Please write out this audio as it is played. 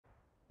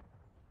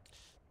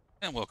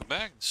And welcome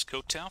back. This is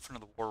Co.B for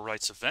another War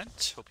Rights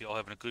event. Hope you all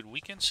having a good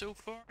weekend so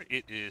far.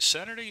 It is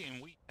Saturday,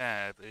 and we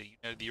have a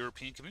United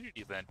European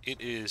Community event.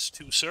 It is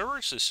 2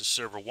 servers. This is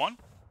server 1.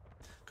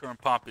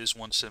 Current pop is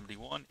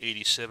 171,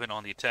 87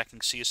 on the attacking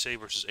CSA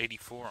versus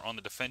 84 on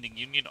the defending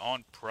Union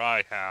on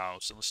Pry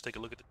House. And let's take a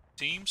look at the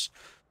teams.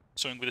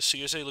 Starting with the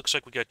CSA, looks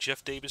like we got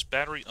Jeff Davis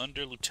battery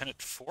under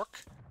Lieutenant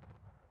Fork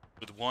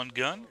with 1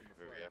 gun.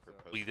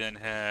 We then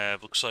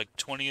have, looks like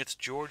 20th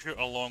Georgia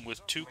along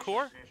with 2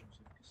 corps.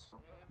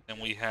 Then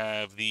we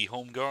have the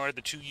Home Guard,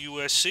 the 2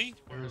 USC.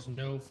 There is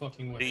no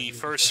fucking way. The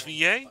 1st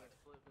VA.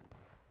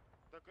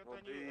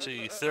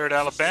 See, 3rd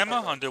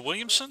Alabama under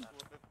Williamson.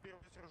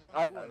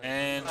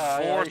 And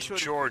 4th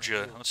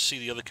Georgia. Let's see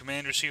the other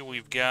commanders here.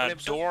 We've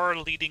got Dorr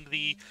leading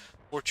the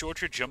 4th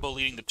Georgia, Jumbo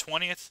leading the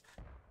 20th.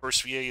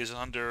 1st VA is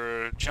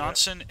under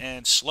Johnson,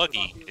 and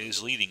Sluggy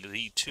is leading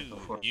the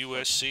 2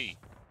 USC.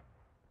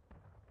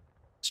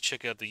 Let's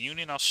check out the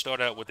Union. I'll start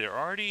out with their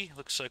arty.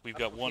 Looks like we've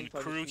got 1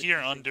 crew here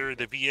under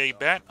the VA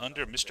bat,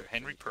 under Mr.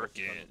 Henry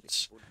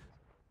Perkins.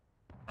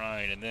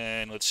 Right, and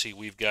then let's see,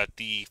 we've got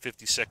the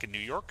 52nd New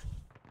York,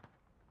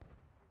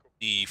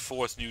 the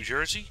 4th New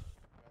Jersey,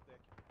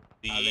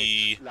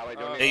 the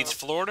 8th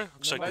Florida.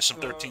 Looks like there's some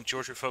 13th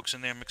Georgia folks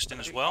in there mixed in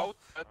as well.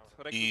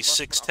 The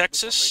 6th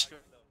Texas,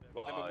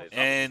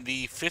 and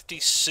the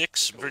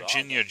 56th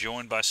Virginia,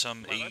 joined by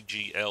some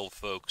AGL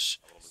folks.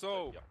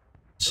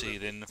 Let's see,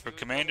 then for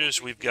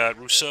commanders, we've got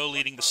Rousseau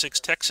leading the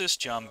 6th Texas,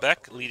 John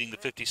Beck leading the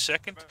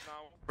 52nd,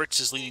 Fritz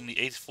is leading the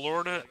 8th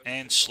Florida,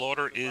 and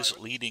Slaughter is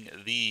leading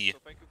the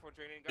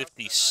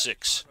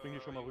 56th.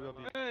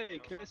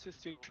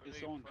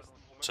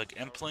 Looks like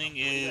Empling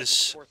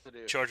is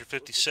in charge of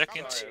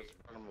 52nd.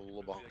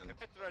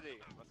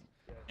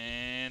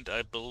 And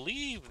I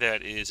believe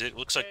that is it.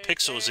 Looks like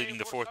Pixel is leading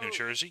the 4th New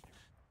Jersey.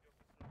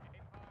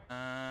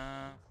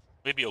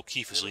 Maybe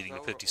O'Keefe is leading the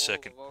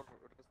 52nd.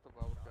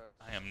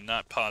 I am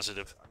not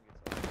positive.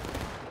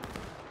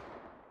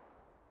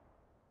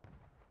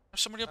 There's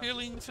somebody up here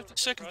leading the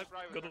 52nd?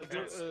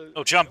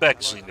 Oh, John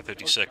Beck is leading the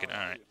 52nd.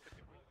 Alright.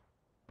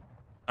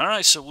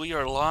 Alright, so we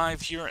are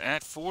live here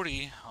at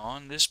 40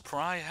 on this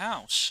Pry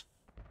House.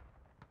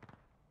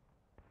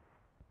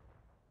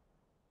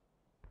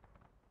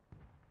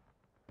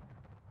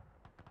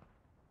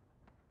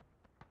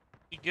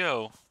 Here we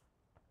go.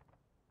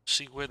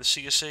 See where the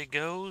CSA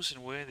goes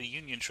and where the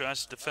Union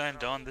tries to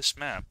defend on this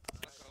map.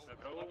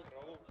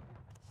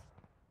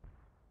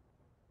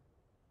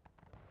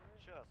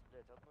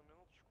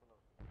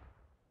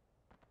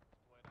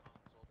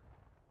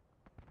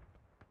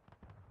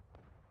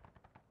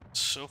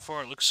 So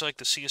far, it looks like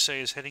the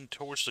CSA is heading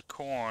towards the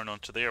corn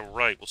onto their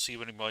right. We'll see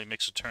if anybody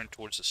makes a turn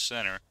towards the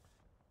center.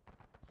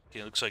 Okay,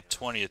 it looks like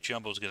 20th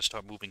Jumbo's going to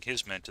start moving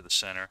his men to the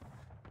center.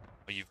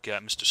 But you've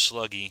got Mr.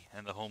 Sluggy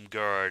and the Home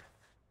Guard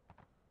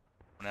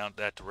going out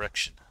that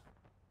direction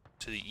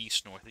to the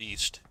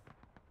east-northeast.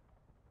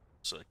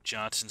 So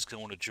Johnson's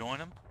going to join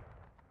him.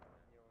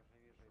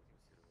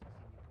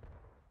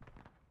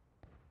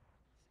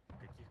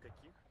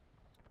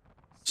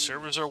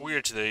 Servers are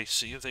weird today.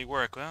 See if they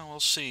work. Well, we'll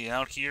see.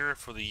 Out here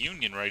for the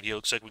Union right here,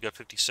 looks like we got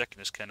 52nd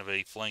as kind of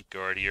a flank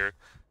guard here.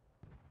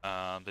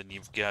 Then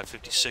you've got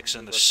 56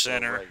 in the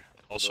center,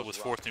 also with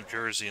 4th New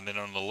Jersey, and then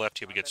on the left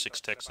here we got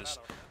 6th Texas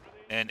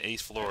and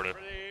 8th Florida.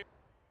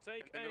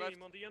 Take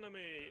aim on the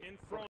enemy in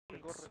front.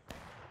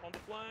 On the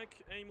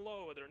flank, aim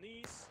low at their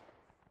knees.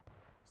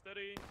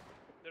 Steady.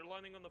 They're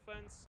lining on the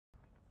fence.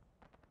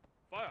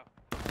 Fire.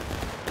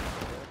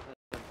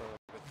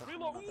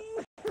 Reload.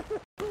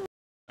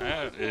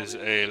 That is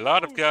a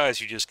lot of guys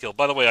you just killed.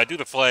 By the way, I do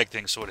the flag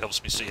thing so it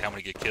helps me see how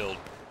many get killed.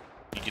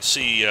 You can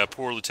see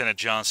poor Lieutenant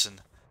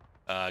Johnson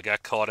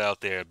got caught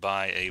out there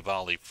by a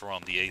volley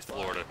from the 8th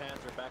Florida.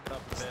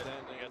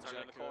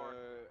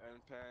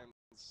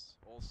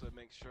 Also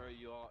make sure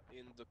you are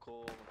in the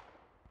call.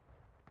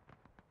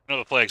 I know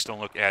the flags don't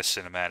look as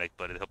cinematic,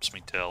 but it helps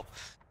me tell,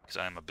 because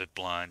I am a bit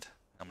blind,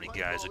 how many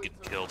guys are getting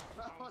killed.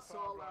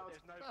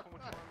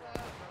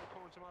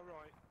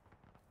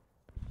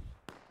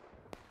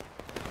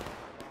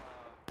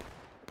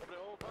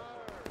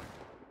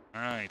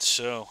 Alright,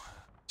 so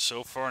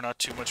far not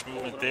too much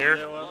movement there.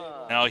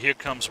 Now here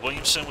comes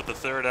Williamson with the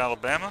 3rd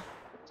Alabama.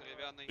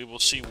 We will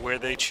see where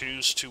they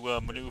choose to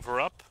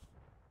maneuver up.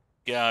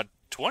 Got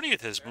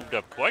 20th has moved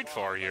up quite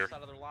far here.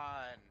 Company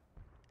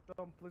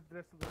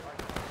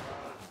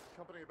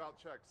about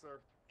check, sir.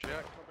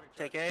 Check.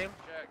 Take aim.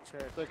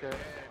 Check. Take aim.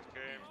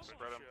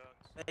 Spread them.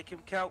 Make him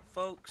count,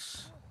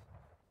 folks.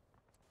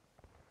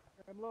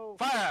 I'm low.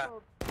 Fire!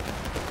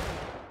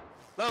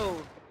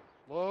 Load.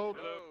 Load.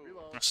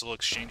 Nice little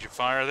exchange of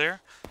fire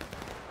there.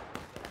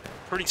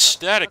 Pretty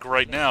static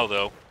right now,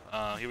 though.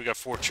 Here we got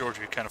 4th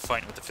Georgia kind of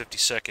fighting with the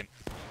 52nd.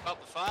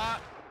 Up the fire.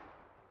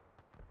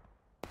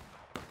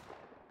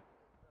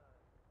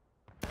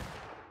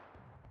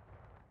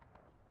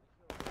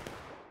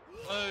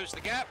 Close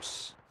the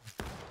gaps.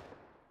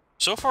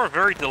 So far, a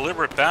very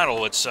deliberate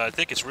battle. It's I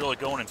think it's really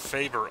going in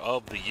favor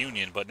of the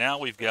Union, but now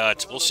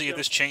we'll see if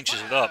this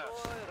changes it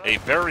up. A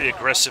very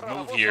aggressive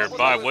move here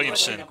by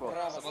Williamson.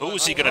 Who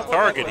is he going to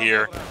target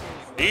here?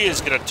 He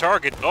is going to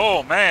target,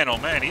 oh man,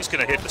 he's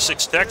going to hit the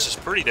 6 Texas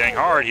pretty dang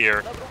hard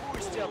here.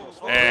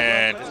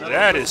 And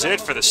that is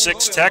it for the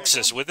 6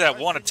 Texas. With that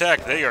one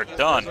attack, they are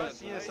done.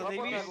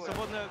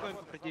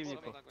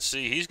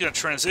 See, he's going to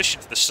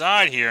transition to the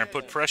side here and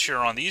put pressure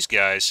on these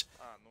guys.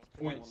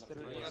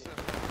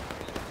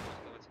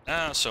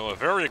 So a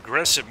very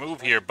aggressive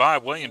move here by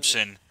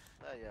Williamson.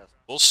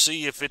 We'll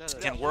see if it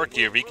can work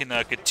here, if he can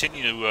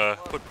continue to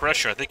put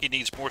pressure. I think he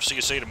needs more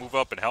CSA to move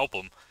up and help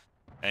him.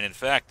 And in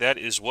fact, that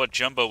is what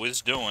Jumbo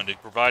is doing, to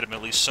provide him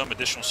at least some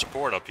additional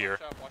support up here.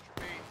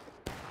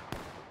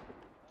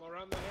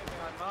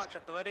 March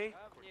at the ready.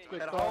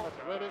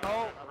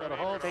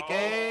 Take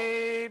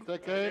aim.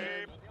 Take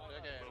aim.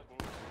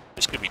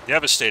 This could be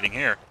devastating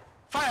here.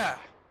 Fire!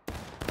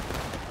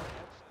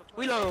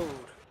 Reload!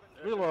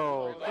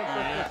 Reload.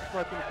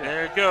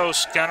 There it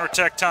goes.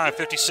 Counterattack time.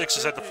 56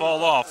 has had to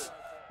fall off.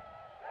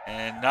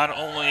 And not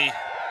only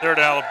 3rd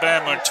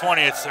Alabama and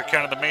 20th are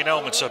kind of the main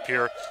elements up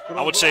here.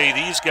 I would say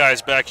these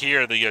guys back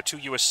here, the 2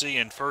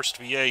 USC and 1st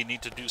VA,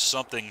 need to do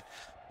something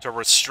to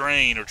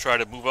restrain or try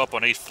to move up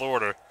on 8th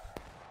Florida.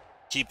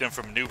 Keep them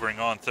from maneuvering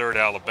on 3rd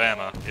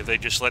Alabama. If they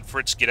just let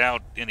Fritz get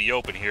out in the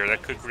open here,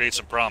 that could create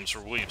some problems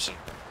for Williamson.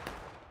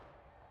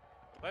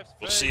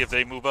 We'll see if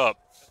they move up.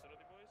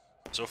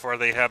 So far,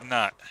 they have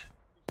not.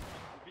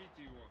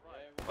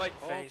 Right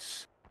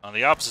face. On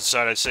the opposite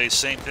side, I'd say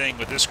same thing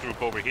with this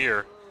group over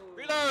here.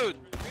 Reload!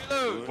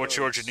 Reload! Fort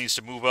Georgia needs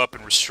to move up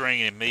and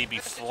restrain and maybe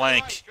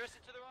flank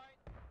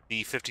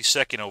the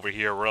 52nd over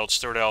here, or else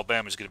 3rd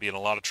Alabama is going to be in a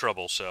lot of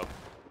trouble. So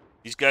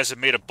these guys have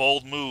made a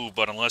bold move,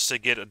 but unless they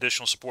get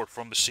additional support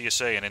from the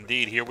CSA, and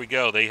indeed, here we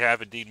go, they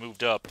have indeed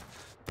moved up,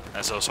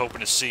 as I was hoping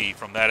to see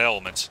from that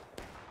element.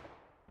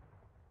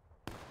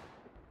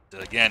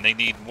 Again, they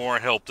need more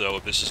help, though,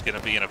 if this is going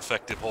to be an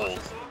effective hold.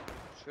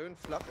 Schön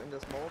flach in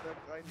das Mauerwerk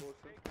rein,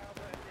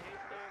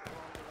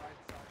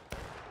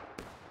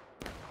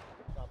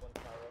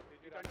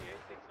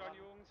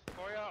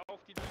 Feuer auf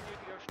die Linie,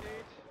 die da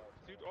steht.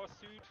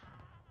 Südost-Süd.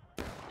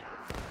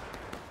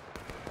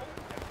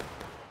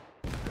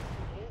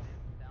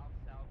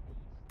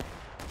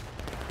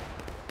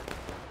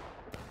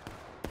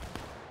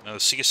 Now, the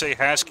CSA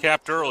has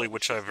capped early,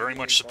 which I very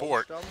much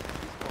support.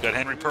 We've got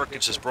Henry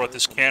Perkins has brought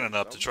this cannon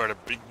up to try to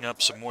bring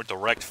up some more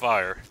direct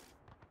fire.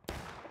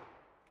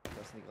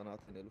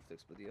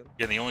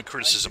 Again, the only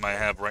criticism I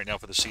have right now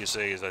for the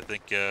CSA is I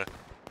think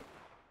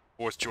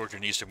 4th Georgia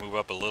needs to move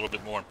up a little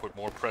bit more and put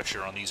more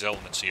pressure on these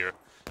elements here.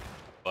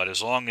 But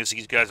as long as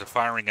these guys are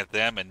firing at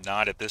them and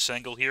not at this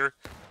angle here,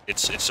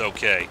 it's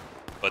okay.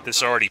 But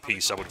this arty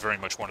piece I would very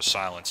much want to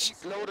silence,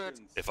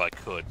 if I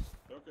could.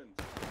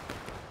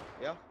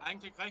 Ja.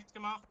 Eigentlich rechts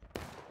gemacht.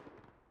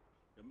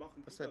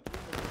 Was denn?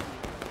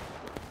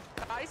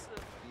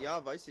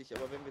 Ja, weiß ich,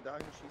 aber wenn wir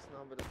dahin schießen,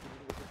 haben wir das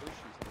Gefühl, dass wir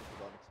durchschießen durch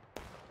die Wand.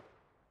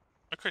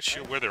 I'm not quite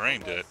sure where they're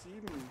aimed at.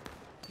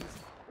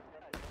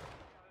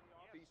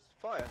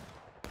 Fire.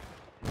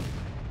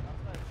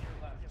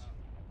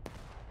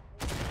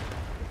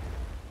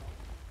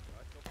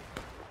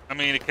 I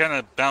mean, it kind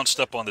of bounced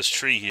up on this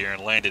tree here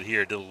and landed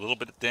here. Did a little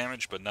bit of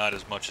damage, but not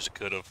as much as it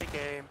could have.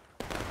 Game.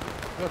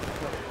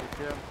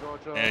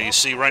 And you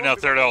see right now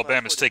 3rd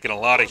Alabama's taking a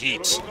lot of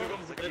heat.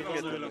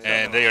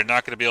 And they are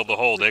not going to be able to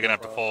hold. They're going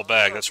to have to fall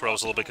back. That's what I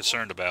was a little bit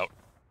concerned about.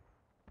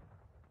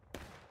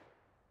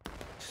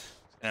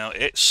 Now,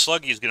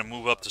 Sluggy is going to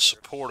move up to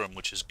support him,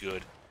 which is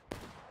good.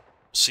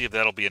 We'll see if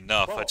that'll be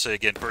enough. I'd say,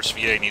 again, 1st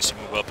VA needs to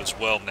move up as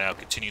well now,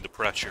 continue the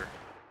pressure.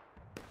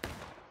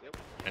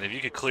 And if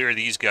you could clear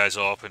these guys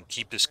off and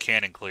keep this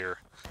cannon clear,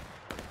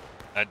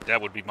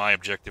 that would be my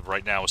objective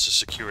right now, is to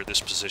secure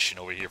this position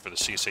over here for the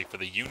CSA. For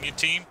the Union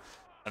team,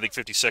 I think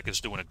 52nd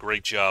is doing a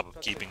great job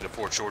of keeping the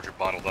Fort Georgia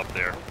bottled up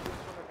there.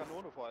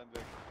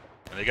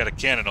 And they got a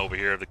cannon over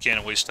here. If the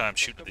cannon wastes time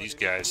shooting at these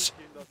guys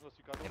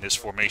in this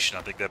formation,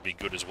 I think that'd be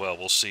good as well.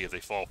 We'll see if they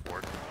fall for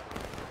it.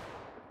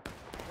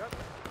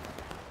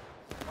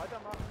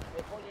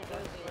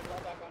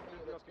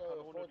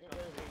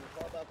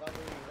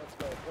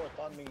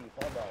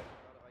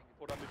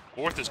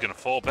 Fourth is going to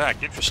fall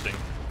back. Interesting.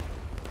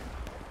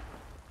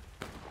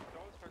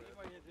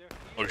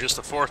 Or just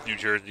the 4th New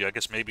Jersey, I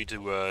guess maybe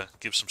to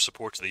give some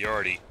support to the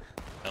Arty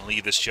and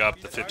leave this job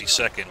to the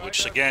 52nd,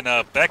 which, again,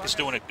 Beck is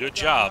doing a good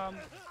job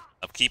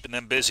of keeping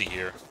them busy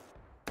here.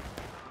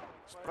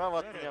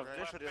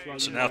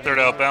 So now 3rd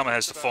Alabama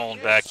has to fall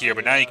back here,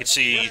 but now you can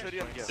see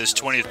this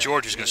 20th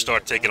Georgia is going to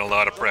start taking a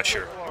lot of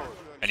pressure,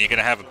 and you're going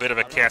to have a bit of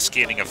a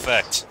cascading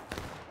effect.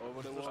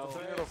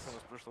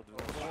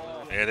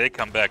 Yeah, they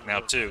come back now,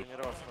 too.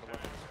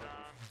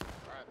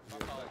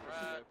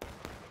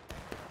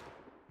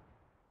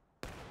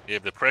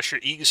 If the pressure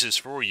eases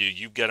for you,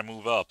 you've got to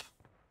move up.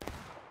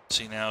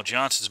 See now,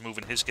 Johnson's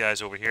moving his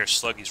guys over here.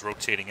 Sluggy's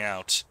rotating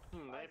out. They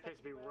appear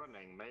to be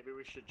running. Maybe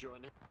we should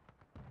join him.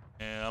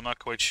 Yeah, I'm not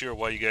quite sure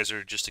why you guys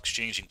are just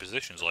exchanging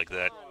positions like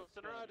that.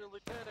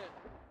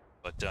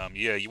 But,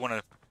 yeah, you want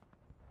to,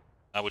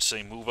 I would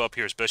say, move up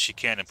here as best you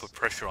can and put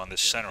pressure on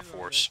this center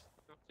force.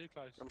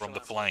 from the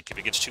flank. If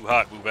it gets too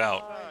hot, move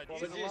out.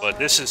 But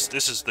this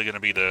is going to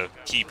be the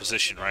key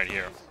position right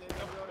here.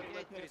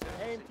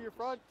 Aim to your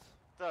front.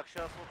 Так,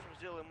 сейчас, в общем,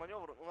 сделаем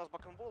маневр. У нас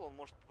бакенбол, он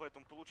может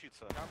поэтому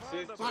получиться.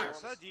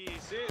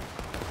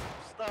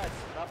 Встать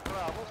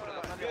направо,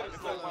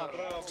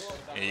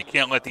 Yeah, you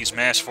can't let these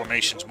mass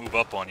formations move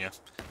up on you.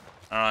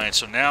 All right,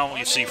 so now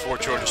you see Fort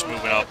George's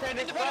moving up.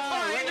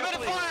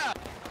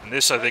 And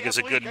this, I think, is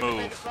a good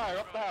move.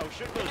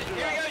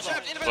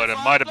 But it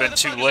might have been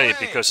too late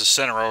because the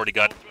center already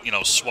got, you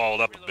know,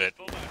 swallowed up a bit.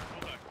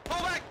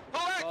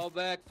 Fall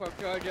back, Fort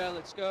Georgia,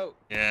 let's go.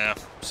 Yeah,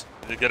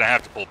 they're going to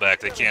have to pull back.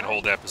 They can't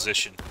hold that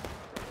position.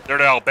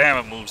 3rd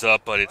Alabama moves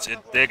up, but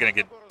they're going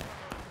to get...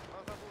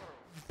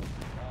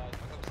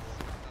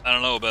 I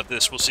don't know about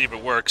this. We'll see if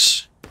it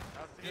works.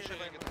 I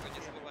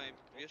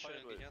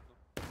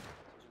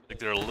think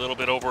they're a little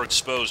bit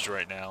overexposed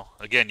right now.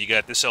 Again, you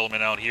got this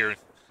element out here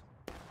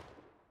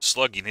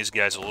slugging his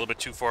guys a little bit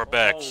too far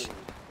back.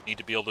 Need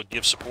to be able to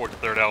give support to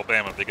 3rd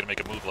Alabama if they're going to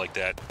make a move like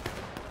that.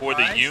 For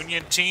the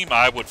Union team,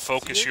 I would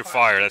focus your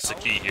fire. That's the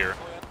key here.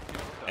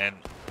 And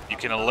you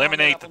can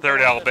eliminate the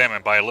 3rd Alabama,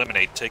 and by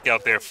eliminate, take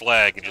out their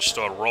flag and just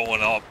start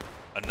rolling up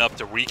enough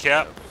to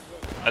recap.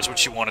 That's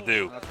what you want to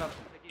do.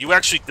 You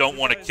actually don't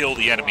want to kill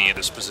the enemy in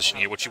this position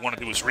here. What you want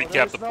to do is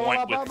recap the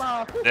point with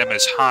them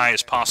as high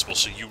as possible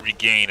so you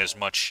regain as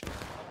much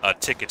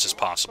tickets as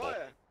possible.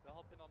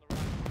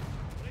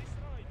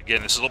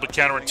 Again, this is a little bit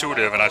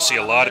counterintuitive, and I see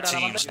a lot of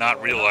teams not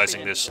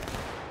realizing this.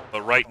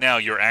 But right now,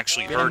 you're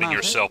actually hurting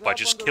yourself by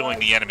just killing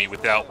the enemy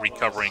without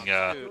recovering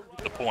the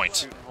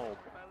points.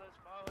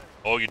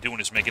 All you're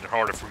doing is making it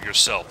harder for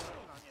yourself.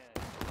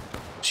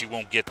 But you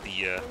won't get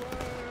the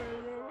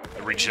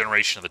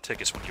regeneration of the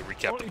tickets when you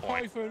recap the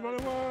point. No,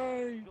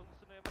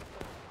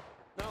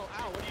 ow,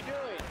 what are you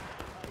doing?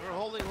 We're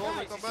holding,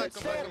 come back.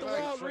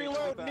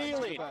 Reload,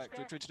 kneeling.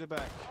 Retreat to the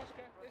back.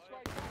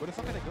 Where the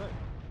fuck are they going?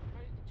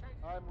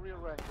 I'm rear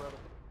rank, brother.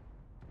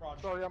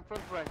 Sorry, I'm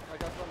front rank. I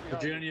got one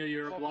behind. Virginia,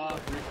 you're a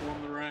block.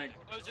 Reform the rank.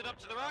 Close it up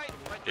to the right.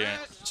 Yeah,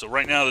 so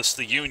right now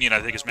the Union,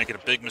 I think, is making a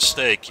big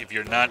mistake. If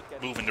you're not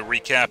moving to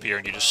recap here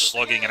and you're just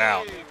slugging it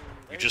out,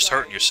 you're just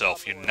hurting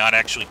yourself. You're not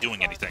actually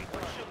doing anything.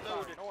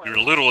 You're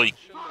literally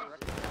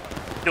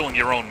killing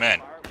your own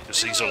men,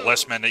 because these are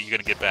less men that you're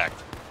going to get back.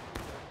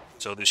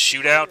 So this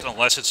shootout,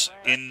 unless it's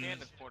in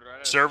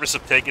service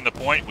of taking the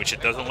point, which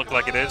it doesn't look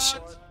like it is,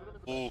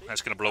 ooh,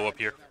 that's going to blow up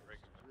here.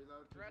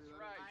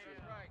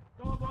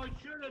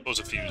 Close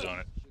a fuse on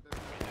it.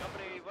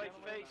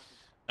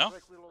 No?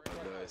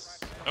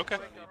 Okay.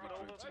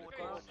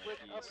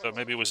 So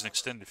maybe it was an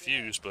extended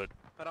fuse, but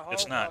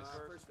it's not.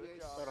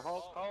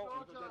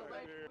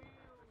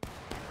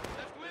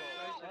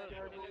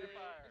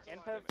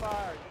 Input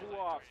fire, two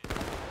off.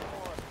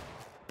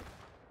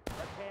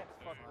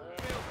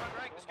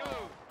 Let's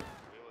go.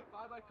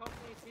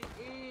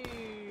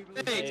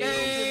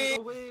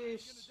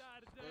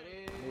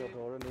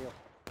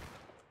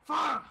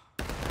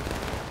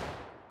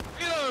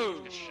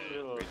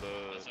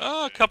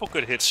 A couple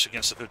good hits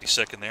against the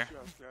 52nd there.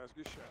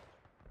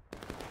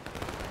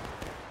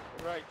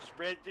 Right,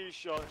 spread these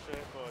shots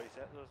out, boys.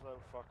 Hit those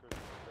little fuckers.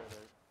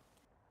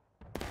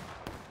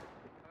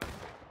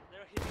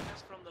 They're hitting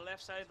us from the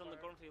left side on the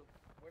cornfield.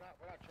 We're not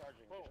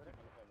charging.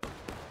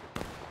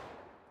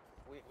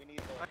 We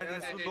need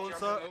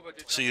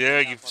See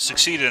there, you've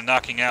succeeded in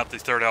knocking out the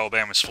 3rd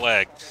Alabama's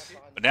flag.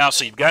 But now,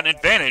 so you've got an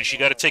advantage, you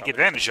got to take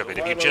advantage of it.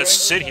 If you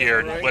just sit here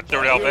and let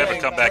 3rd Alabama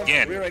come back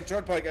in,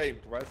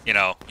 you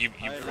know, you've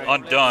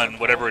undone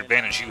whatever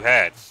advantage you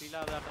had.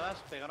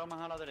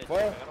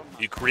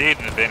 You create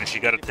an advantage,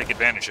 you got to take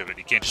advantage of it.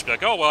 You can't just be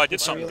like, oh, well, I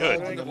did something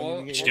good.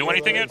 Did you do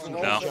anything yet?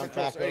 No. I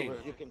think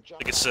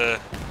it's I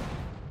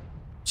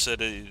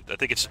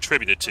think it's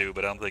attributed to,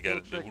 but I don't think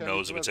who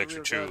knows if it's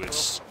actually true.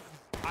 It's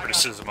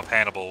criticism of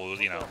Hannibal,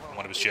 you know,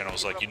 one of his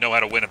generals, like, you know how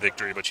to win a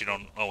victory, but you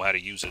don't know how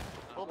to use it.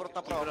 You're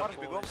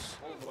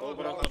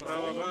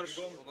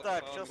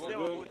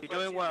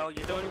doing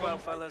well,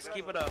 fellas.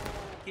 Keep it up.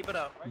 Keep it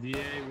up.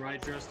 VA,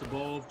 right dress to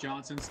both.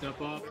 Johnson,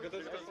 step up.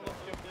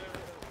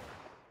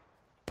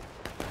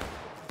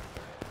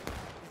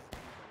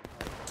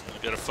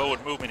 We've got a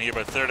forward movement here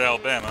by 3rd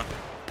Alabama.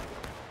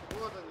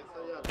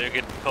 They're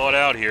getting caught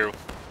out here.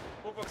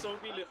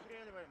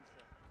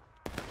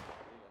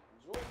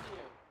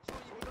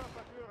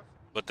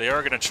 But they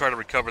are going to try to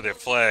recover their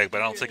flag,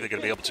 but I don't think they're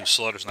going to be able to.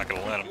 Slaughter's not going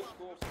to let them.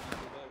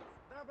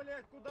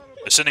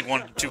 Sending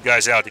 1-2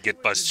 guys out to get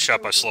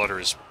shot by Slaughter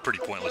is pretty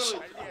pointless.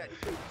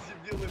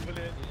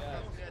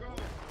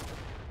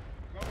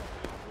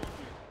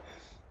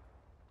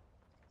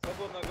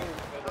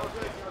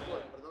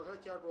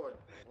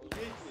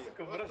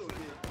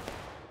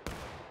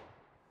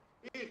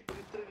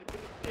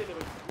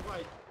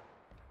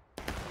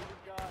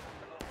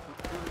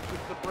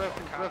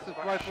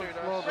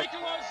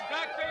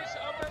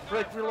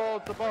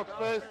 Reload the box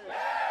face.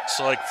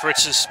 So like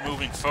Fritz is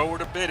moving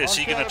forward a bit. Is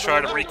he going to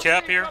try to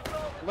recap here?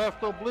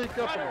 Left oblique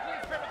up.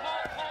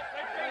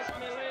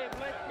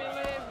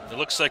 It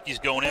looks like he's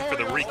going in for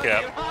the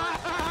recap.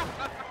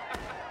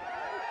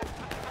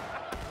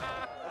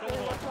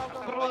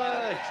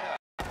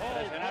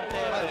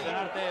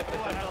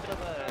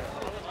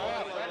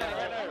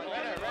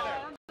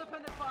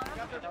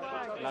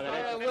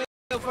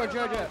 Fort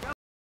Georgia.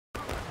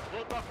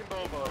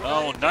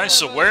 Oh,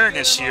 nice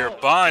awareness here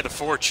by the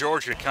Fort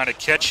Georgia, kind of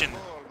catching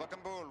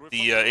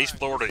the 8th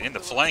Florida in the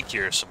flank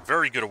here. Some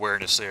very good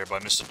awareness there by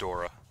Mr.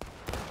 Dora.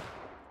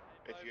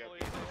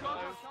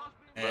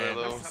 And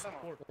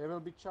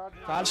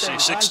let's see,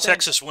 6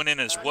 Texas went in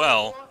as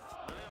well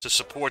to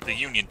support the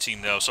Union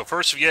team, though. So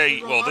first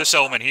VA, well, this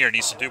element here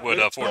needs to do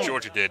what Fort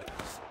Georgia did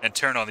and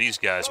turn on these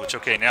guys, which,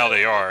 okay, now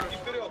they are.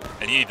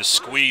 And you need to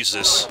squeeze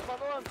this.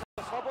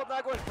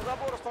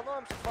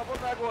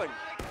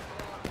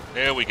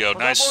 There we go.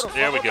 Nice.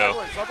 There we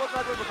go.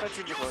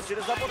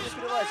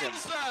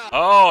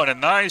 Oh, and a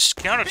nice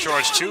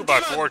countercharge, too, by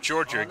Fort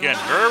Georgia. Again,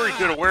 very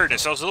good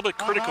awareness. I was a little bit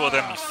critical of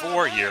them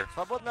before here.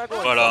 But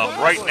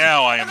right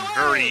now, I am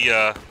very...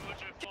 I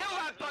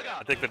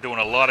think they're doing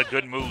a lot of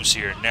good moves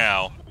here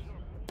now.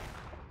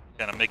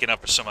 Kind of making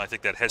up for some, I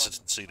think, that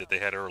hesitancy that they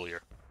had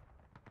earlier.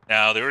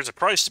 Now, there is a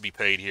price to be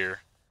paid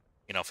here.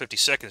 You know, 50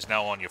 seconds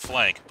now on your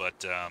flank,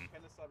 but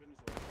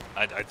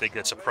I think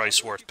that's a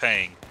price worth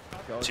paying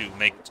to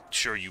make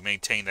sure you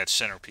maintain that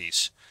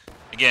centerpiece.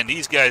 Again,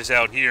 these guys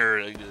out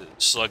here,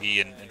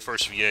 Sluggy and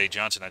First VA,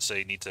 Johnson, I'd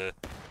say, need to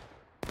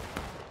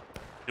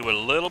do a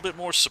little bit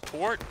more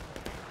support.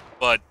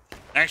 But,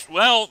 actually,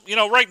 well, you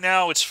know, right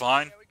now it's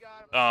fine.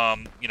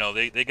 You know,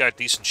 they got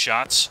decent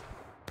shots.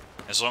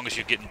 As long as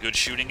you're getting good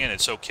shooting in,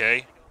 it's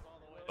okay.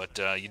 But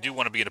you do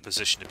want to be in a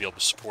position to be able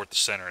to support the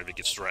center if it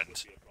gets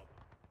threatened.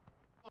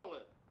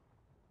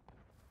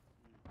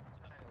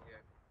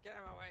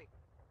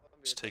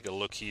 Let's take a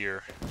look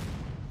here.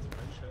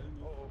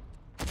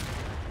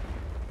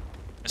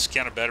 Is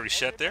counter battery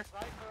set there?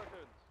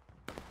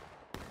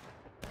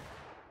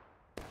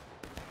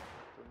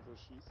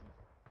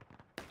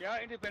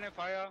 Yeah, independent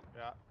fire.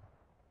 Yeah.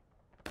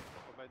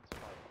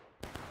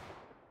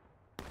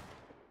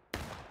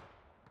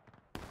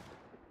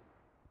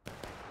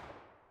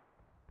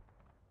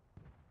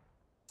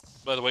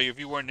 By the way, if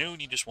you are new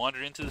and you just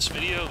wandered into this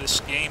video,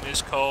 this game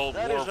is called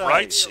War of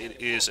Rights.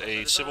 It is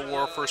a Civil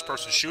War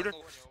first-person shooter.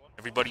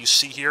 Everybody you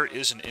see here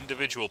is an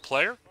individual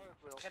player.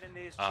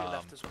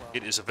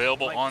 It is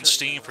available on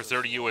Steam for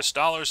 $30 US.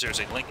 There's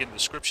a link in the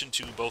description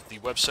to both the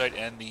website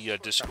and the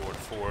Discord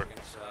for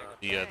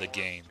the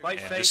game. And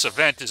this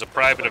event is a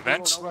private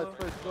event.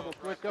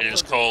 It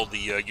is called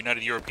the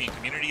United European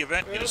Community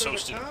event. It is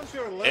hosted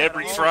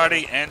every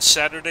Friday and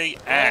Saturday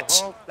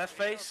at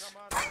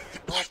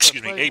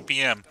excuse me, 8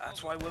 p.m.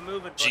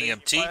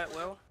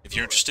 GMT. If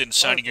you're interested in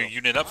signing your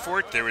unit up for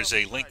it, there is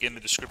a link in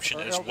the description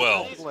as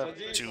well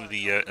to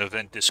the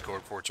event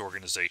Discord for its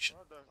organization.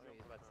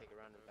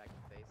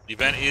 The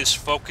event is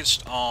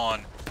focused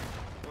on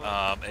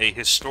a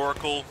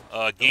historical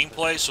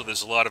gameplay, so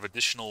there's a lot of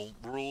additional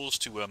rules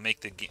to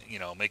make the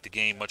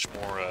game much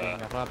more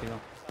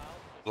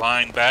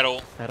line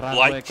battle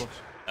like,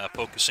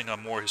 focusing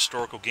on more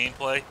historical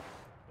gameplay.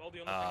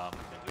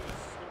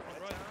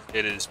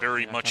 It is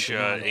very much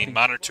a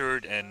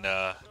monitored and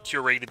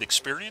curated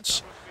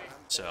experience.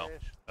 So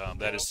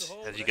that is,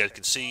 as you guys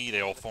can see, they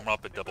all form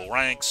up in double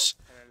ranks.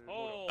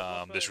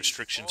 There's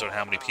restrictions on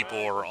how many people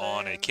are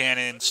on a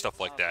cannon, stuff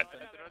like that.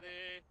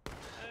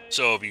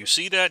 So if you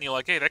see that and you're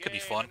like, hey, that could be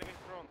fun,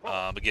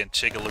 again,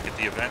 take a look at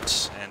the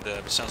events, and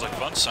if it sounds like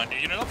fun, sign your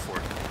unit up for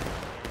it.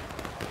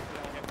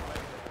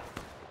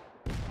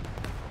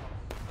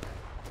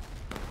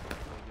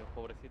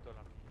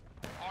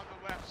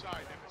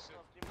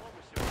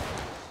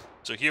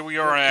 So here we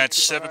are at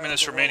 7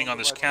 minutes remaining on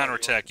this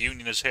counterattack.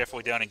 Union is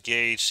halfway down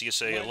engaged,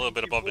 CSA a little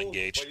bit above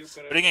engaged.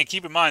 But again,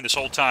 keep in mind this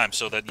whole time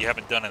so that you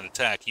haven't done an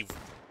attack. Even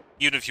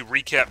if you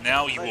recap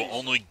now, you will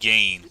only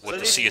gain what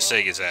the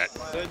CSA is at.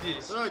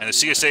 And the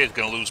CSA is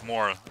going to lose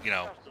more,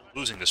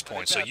 losing this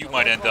point. So you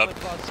might end up,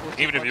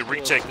 even if you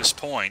retake this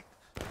point,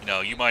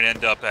 you might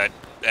end up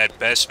at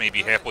best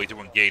maybe halfway through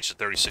engaged at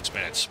 36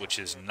 minutes, which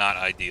is not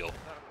ideal.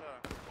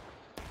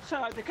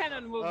 So the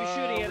cannon will be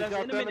shooting at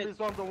us in a minute.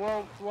 On the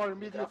wall for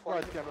immediate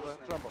flight, Canada.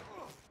 Tremble.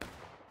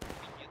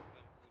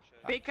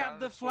 Pick up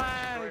the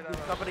flag.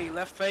 Company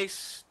left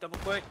face, double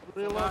quick.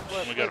 We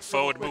got a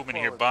forward movement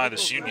here by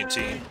this Union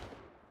team.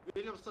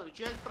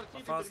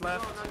 Fast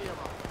left.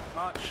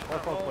 March.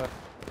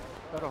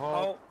 Better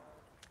hold.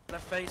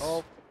 Left face.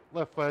 Hold.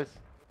 Left face.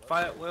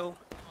 Fire at will.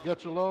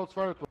 Get your loads,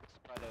 fire at will.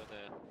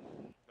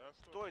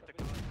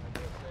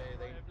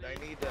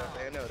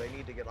 They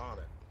need to get on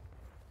it.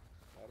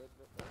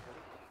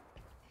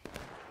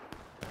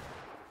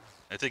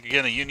 I think,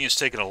 again, the Union's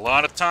taking a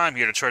lot of time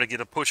here to try to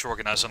get a push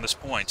organized on this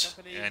point.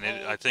 And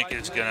I think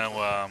it's going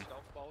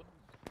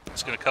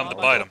to come to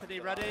bite them.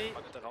 Ready?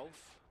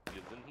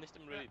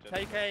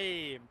 Take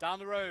aim. Down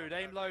the road.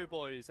 Aim low,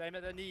 boys. Aim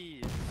at the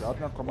knees.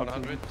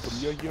 100.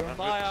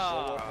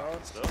 Fire.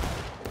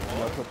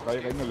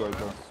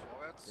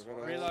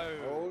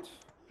 Reload.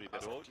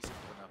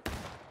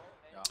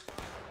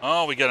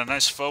 Oh, we got a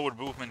nice forward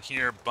movement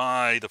here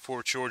by the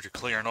Fort Georgia,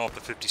 clearing off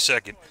the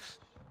 52nd.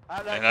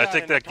 And I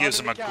think that gives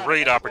them a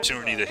great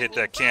opportunity to hit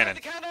that cannon.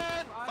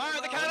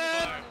 Fire the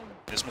cannon!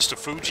 Is Mr.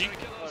 Fuji,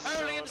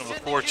 one of of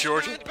Fort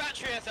Georgia.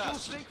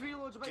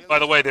 By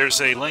the way, there's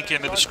a link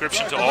in the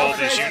description to all of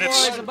these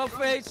units.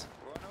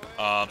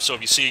 So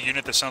if you see a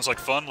unit that sounds like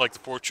fun, like the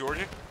Fort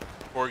Georgia,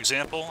 for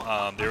example,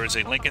 there is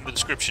a link in the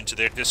description to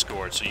their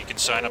Discord, so you can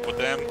sign up with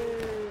them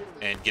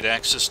and get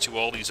access to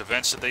all these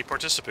events that they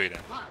participate in.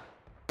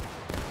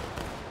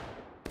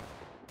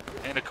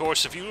 And of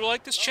course, if you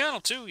like this channel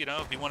too, you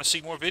know, if you want to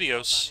see more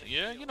videos,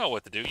 yeah, you know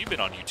what to do. You've been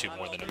on YouTube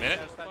more than a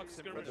minute.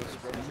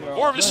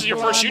 Or if this is your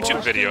first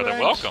YouTube video, then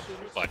welcome.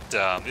 But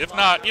if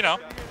not, you know,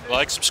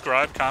 like,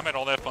 subscribe, comment,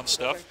 all that fun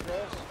stuff.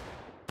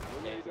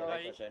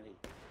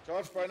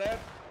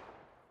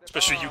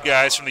 Especially you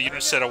guys from the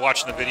units that are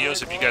watching the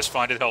videos, if you guys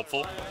find it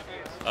helpful.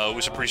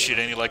 Always appreciate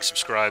any likes,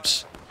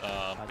 subscribes,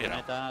 you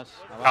know,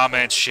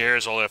 comments,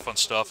 shares, all that fun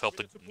stuff. Help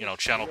the, you know,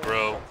 channel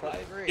grow.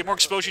 Get more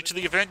exposure to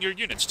the event and your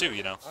units too,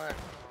 you know.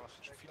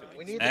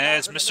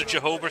 As Mr.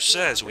 Jehovah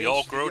says, we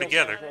all grow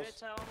together.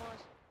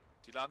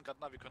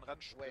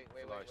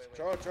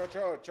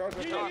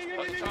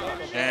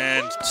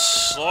 And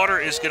Slaughter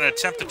is going to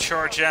attempt to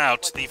charge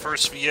out the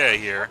first VA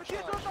here.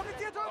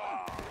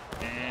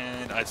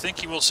 And I think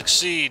he will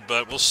succeed,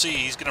 but we'll see.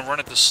 He's going to run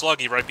into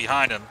Sluggy right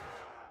behind him.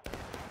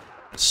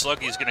 And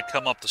Sluggy is going to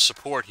come up to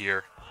support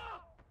here.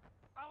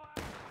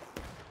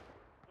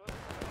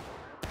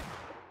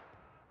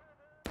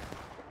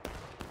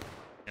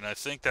 And I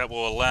think that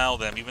will allow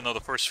them, even though the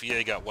first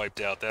VA got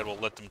wiped out, that will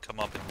let them come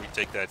up and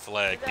retake that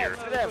flag here.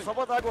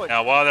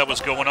 Now, while that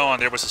was going on,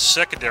 there was a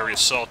secondary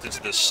assault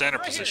into the center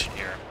position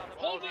here.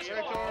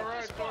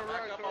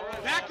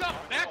 Back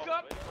up! Back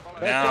up!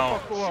 Now,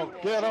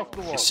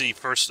 you see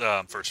first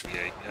VA, 2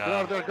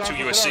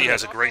 USC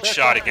has a great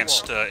shot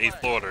against 8th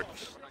Florida,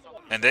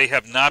 and they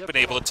have not been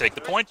able to take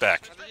the point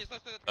back.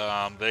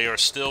 They are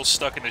still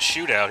stuck in the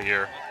shootout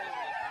here,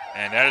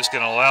 and that is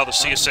going to allow the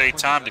CSA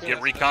time to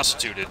get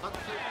reconstituted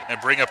and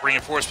bring up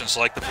reinforcements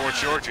like the Fort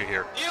Georgia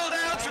here.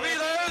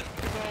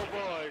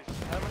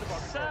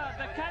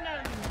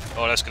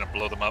 Oh, that's going to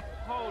blow them up.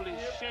 Holy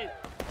shit!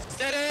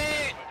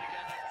 Steady!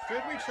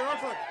 Should we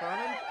charge that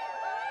cannon?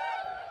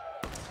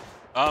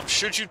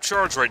 Should you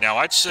charge right now?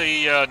 I'd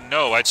say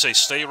no. I'd say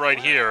stay right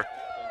here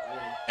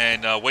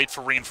and wait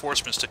for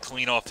reinforcements to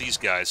clean off these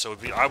guys. So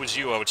if I was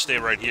you, I would stay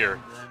right here.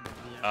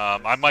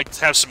 I might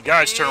have some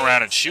guys turn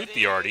around and shoot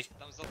the Artie.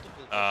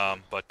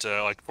 But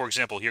like, for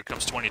example, here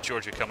comes 20th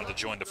Georgia coming to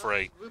join the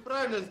fray.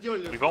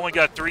 We've only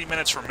got 3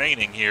 minutes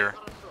remaining here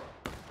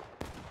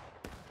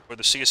for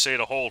the CSA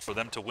to hold for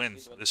them to win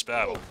this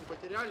battle.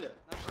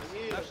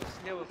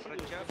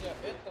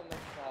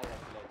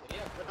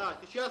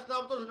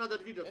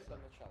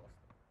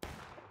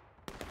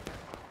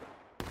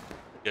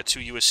 Got 2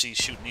 USC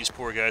shooting these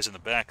poor guys in the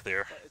back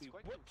there.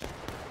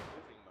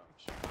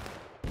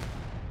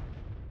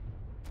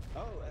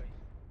 Oh,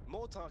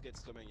 more targets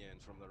coming in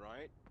from the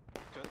right.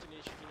 Continue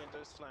shooting at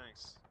those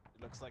flanks.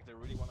 It looks like they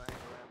really want to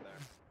hang around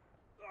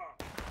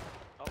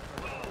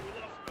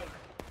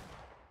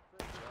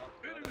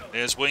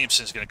there. As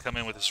Williamson's going to come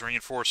in with his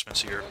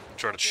reinforcements here and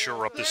try to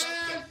shore up this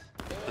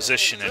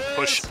position and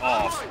push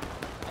off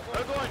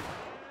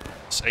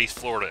this 8th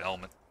Florida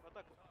element.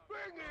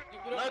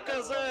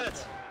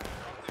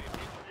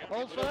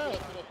 Hold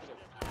fast!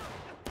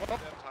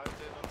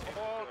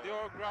 Hold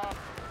your ground.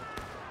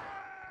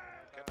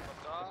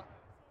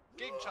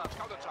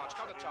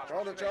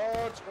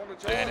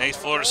 And 8th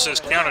Florida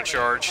says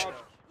countercharge.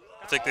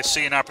 I think they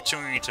see an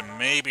opportunity to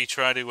maybe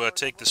try to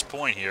take this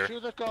point here.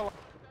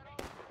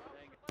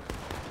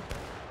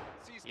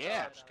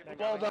 Yeah.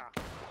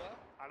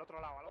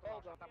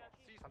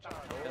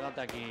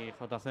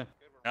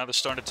 Now they're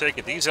starting to take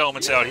it. These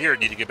elements out here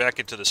need to get back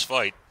into this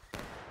fight.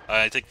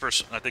 I think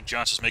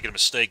Johnson's making a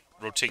mistake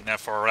rotating that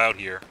far out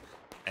here.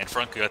 And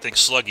frankly, I think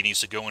Sluggy needs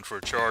to go in for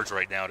a charge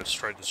right now to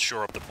try to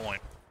shore up the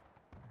point.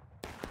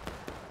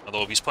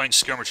 Although if he's playing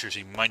skirmishers,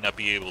 he might not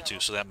be able to,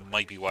 so that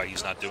might be why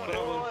he's not doing it.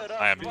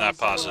 I am not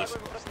positive.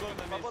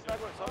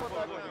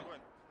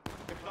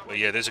 But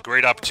yeah, there's a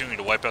great opportunity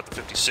to wipe out the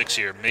 56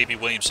 here. Maybe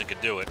Williamson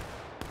could do it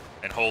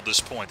and hold this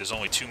point. There's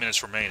only 2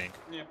 minutes remaining.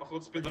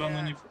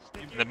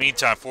 In the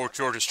meantime, Fort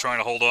Georgia's trying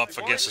to hold off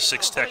against the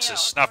 6th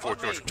Texas. Not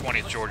Fort Georgia,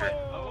 20th Georgia.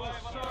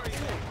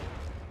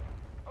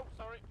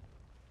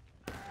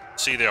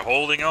 See, they're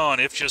holding on,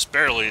 if just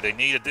barely. They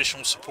need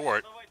additional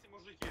support.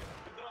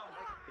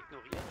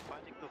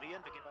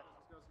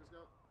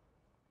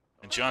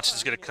 And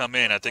Johnson's going to come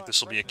in. I think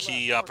this will be a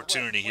key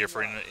opportunity here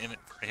for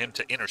him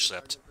to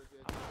intercept.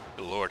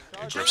 Good Lord,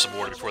 grab some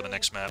water before the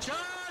next map.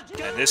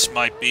 And this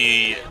might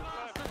be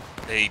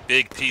a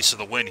big piece of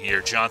the win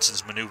here.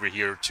 Johnson's maneuver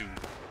here to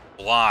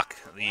block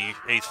the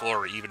 8th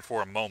Florida even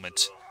for a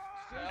moment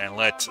and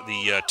let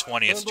the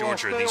 20th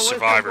Georgia, these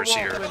survivors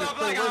here,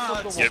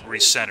 get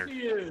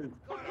recentered.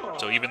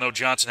 So even though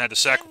Johnson had to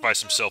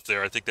sacrifice himself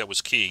there, I think that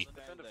was key.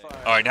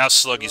 All right, now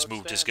Sluggy's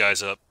moved his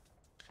guys up.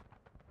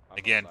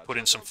 Again, put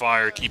in some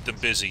fire, keep them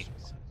busy.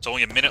 It's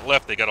only a minute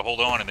left. They got to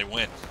hold on and they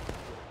win.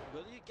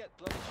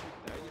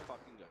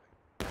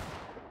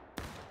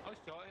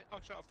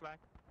 I'll shot a flag.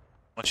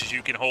 Much as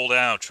you can hold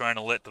out, trying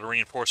to let the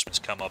reinforcements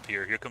come up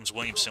here. Here comes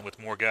Williamson with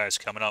more guys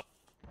coming up.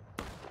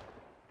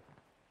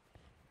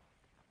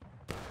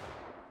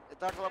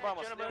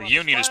 The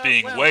Union is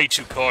being way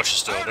too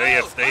cautious, though. They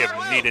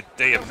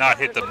have not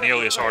hit them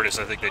nearly as hard as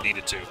I think they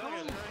needed to.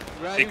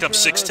 Here comes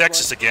 6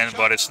 Texas again,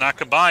 but it's not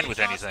combined with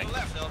anything.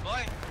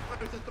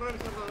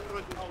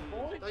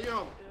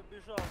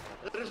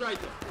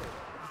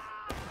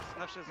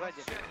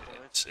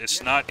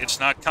 It's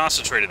not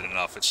concentrated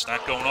enough. It's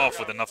not going off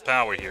with enough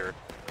power here.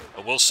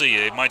 But we'll see.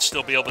 They might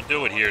still be able to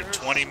do it here.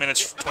 20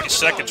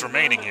 seconds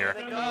remaining here.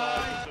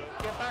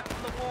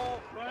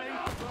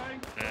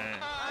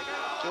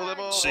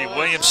 See,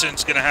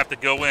 Williamson's going to have to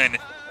go in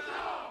if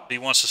he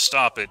wants to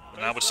stop it.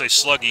 And I would say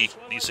Sluggy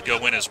needs to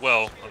go in as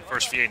well. And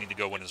First VA need to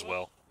go in as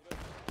well.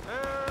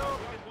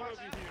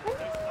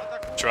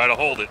 Try to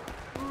hold it.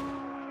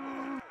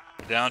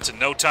 Down to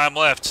no time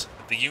left.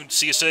 If the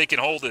CSA can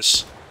hold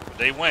this,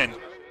 they win.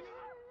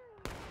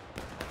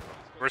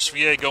 First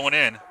VA going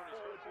in.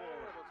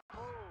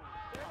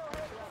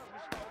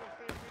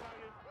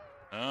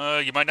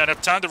 You might not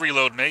have time to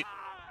reload, mate.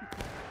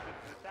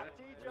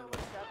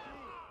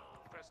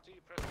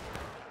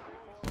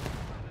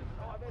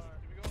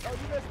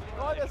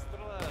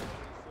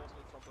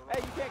 Hey,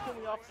 you can't kill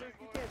me, officer.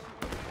 You can't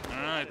shoot me.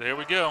 Alright, there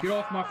we go. Get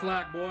off my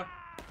flag, boy.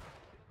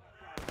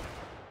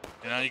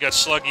 Now you got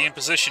Sluggy in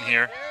position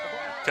here.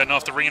 Cutting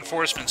off the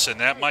reinforcements, and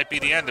that might be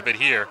the end of it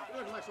here.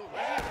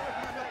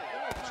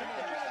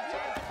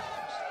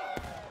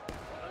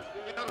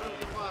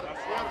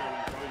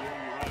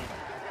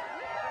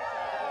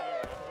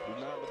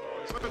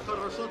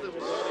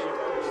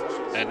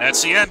 And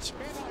that's the end.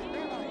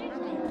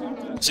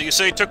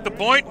 CSA took the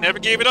point, never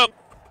gave it up.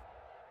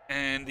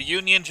 And the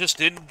Union just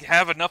didn't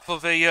have enough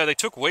of a... they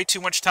took way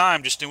too much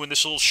time just doing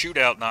this little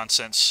shootout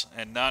nonsense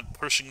and not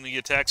pushing the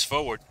attacks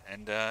forward.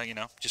 And, you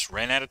know, just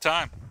ran out of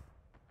time.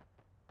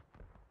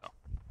 So.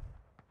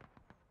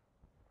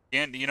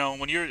 And, you know,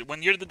 when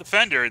you're the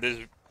defender,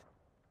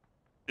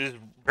 there's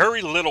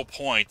very little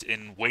point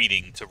in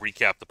waiting to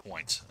recap the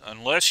points.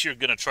 Unless you're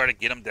going to try to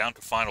get them down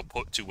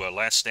to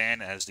last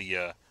stand as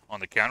the on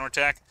the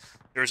counterattack,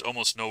 there's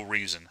almost no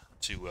reason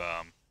to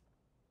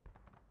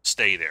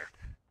stay there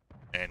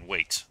and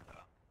wait.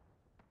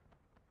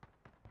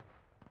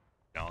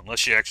 You know,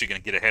 unless you're actually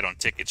going to get ahead on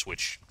tickets,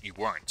 which you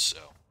weren't,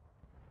 so...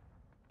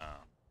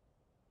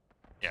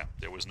 yeah,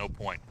 there was no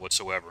point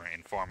whatsoever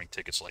in farming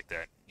tickets like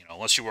that. You know,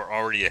 unless you were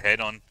already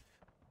ahead on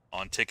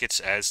tickets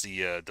as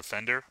the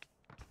defender.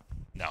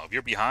 Now, if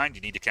you're behind,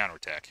 you need to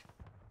counterattack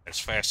as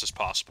fast as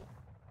possible.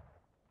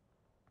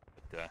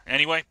 But,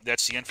 anyway,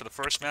 that's the end for the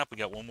first map. We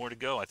got one more to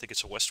go. I think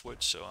it's a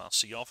Westwood, so I'll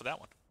see y'all for that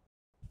one.